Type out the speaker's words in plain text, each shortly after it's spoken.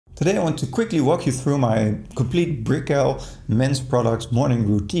Today I want to quickly walk you through my complete Brickell men's products morning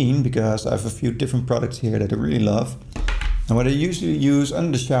routine, because I have a few different products here that I really love. And what I usually use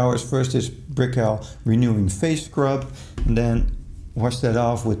under the shower is first this Brickell Renewing Face Scrub, and then wash that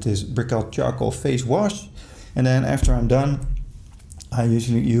off with this Brickell Charcoal Face Wash. And then after I'm done, I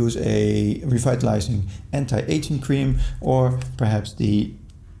usually use a revitalizing anti-aging cream, or perhaps the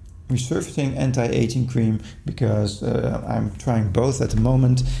resurfacing anti-aging cream, because I'm trying both at the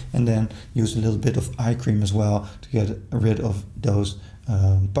moment, and then use a little bit of eye cream as well to get rid of those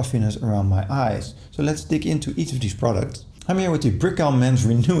puffiness around my eyes. So let's dig into each of these products. I'm here with the Brickell Men's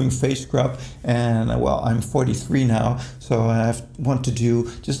Renewing Face Scrub, and well, I'm 43 now, so I want to do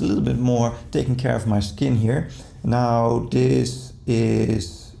just a little bit more taking care of my skin here. Now this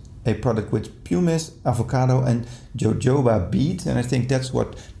is a product with pumice, avocado and jojoba beads, and I think that's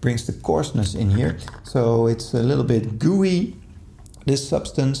what brings the coarseness in here. So it's a little bit gooey, this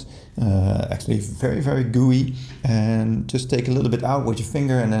substance, actually very gooey, and just take a little bit out with your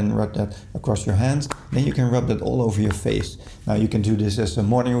finger and then rub that across your hands. Then you can rub that all over your face. Now you can do this as a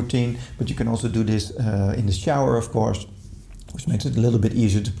morning routine, but you can also do this in the shower, of course, which makes it a little bit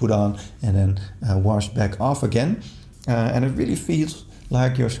easier to put on and then wash back off again. And it really feels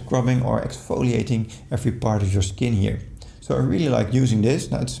like you're scrubbing or exfoliating every part of your skin here. So I really like using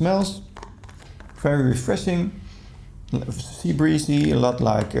this. Now it smells very refreshing, sea breezy, a lot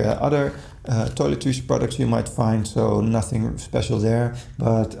like other toiletries products you might find, so nothing special there.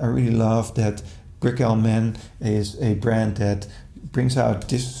 But I really love that Brickell Men is a brand that brings out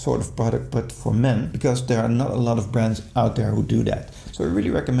this sort of product, but for men, because there are not a lot of brands out there who do that. So I really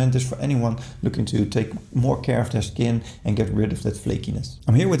recommend this for anyone looking to take more care of their skin and get rid of that flakiness.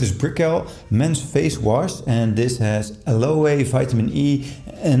 I'm here with this Brickell Men's Face Wash, and this has aloe, vitamin E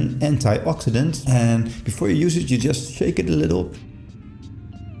and antioxidants. And before you use it, you just shake it a little.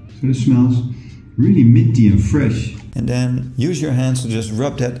 So it smells really minty and fresh. And then use your hands to just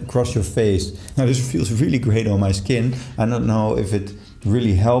rub that across your face. Now this feels really great on my skin. I don't know if it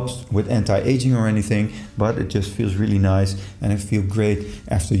really helps with anti-aging or anything, but it just feels really nice and I feel great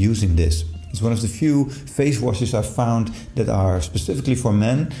after using this. It's one of the few face washes I've found that are specifically for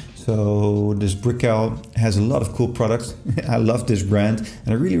men. So this Brickell has a lot of cool products. I love this brand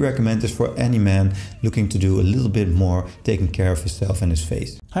and I really recommend this for any man looking to do a little bit more taking care of himself and his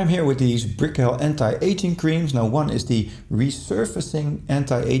face. I'm here with these Brickell anti-aging creams. Now one is the resurfacing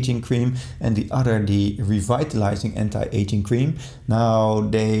anti-aging cream and the other the revitalizing anti-aging cream. Now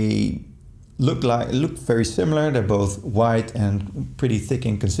they look very similar. They're both white and pretty thick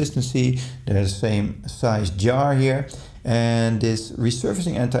in consistency. They're the same size jar here. And this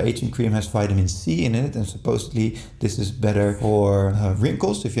resurfacing anti-aging cream has vitamin C in it, and supposedly this is better for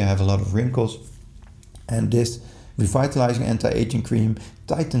wrinkles, if you have a lot of wrinkles. And this revitalizing anti-aging cream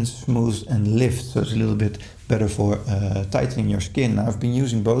tightens, smooths and lifts, so it's a little bit better for tightening your skin. Now, I've been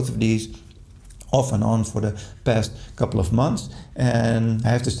using both of these off and on for the past couple of months, and I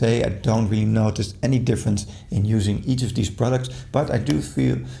have to say I don't really notice any difference in using each of these products, but I do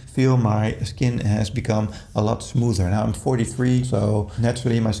feel my skin has become a lot smoother. Now I'm 43, so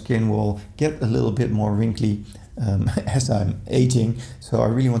naturally my skin will get a little bit more wrinkly as I'm aging, so I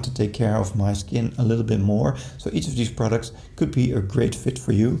really want to take care of my skin a little bit more. So each of these products could be a great fit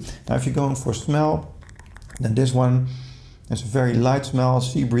for you. Now if you're going for smell, then this one, it's a very light smell,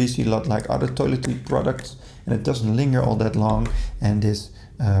 sea breezy, a lot like other toiletry products, and it doesn't linger all that long. And this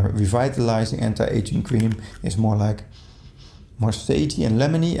revitalizing anti-aging cream is more sagey and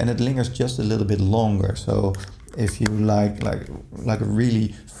lemony, and it lingers just a little bit longer. So if you like a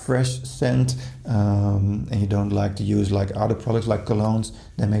really fresh scent and you don't like to use like other products like colognes,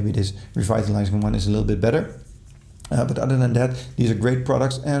 then maybe this revitalizing one is a little bit better. But other than that, these are great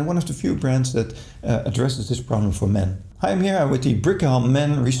products and one of the few brands that addresses this problem for men. I'm here with the Brickell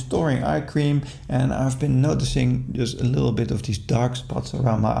Men Restoring Eye Cream, and I've been noticing just a little bit of these dark spots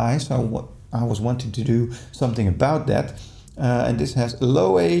around my eyes. So I was wanting to do something about that. And this has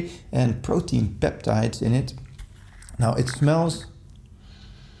aloe and protein peptides in it. Now it smells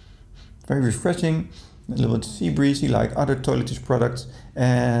very refreshing, a little bit sea breezy like other toiletries products,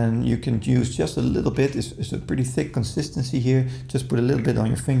 and you can use just a little bit. It's a pretty thick consistency here. Just put a little bit on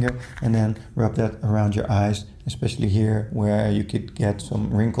your finger and then rub that around your eyes, especially here where you could get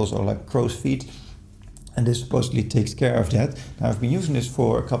some wrinkles or like crow's feet. And this supposedly takes care of that. Now I've been using this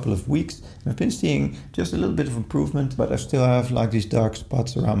for a couple of weeks and I've been seeing just a little bit of improvement, but I still have like these dark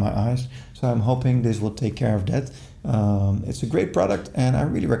spots around my eyes. So I'm hoping this will take care of that. It's a great product and I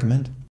really recommend.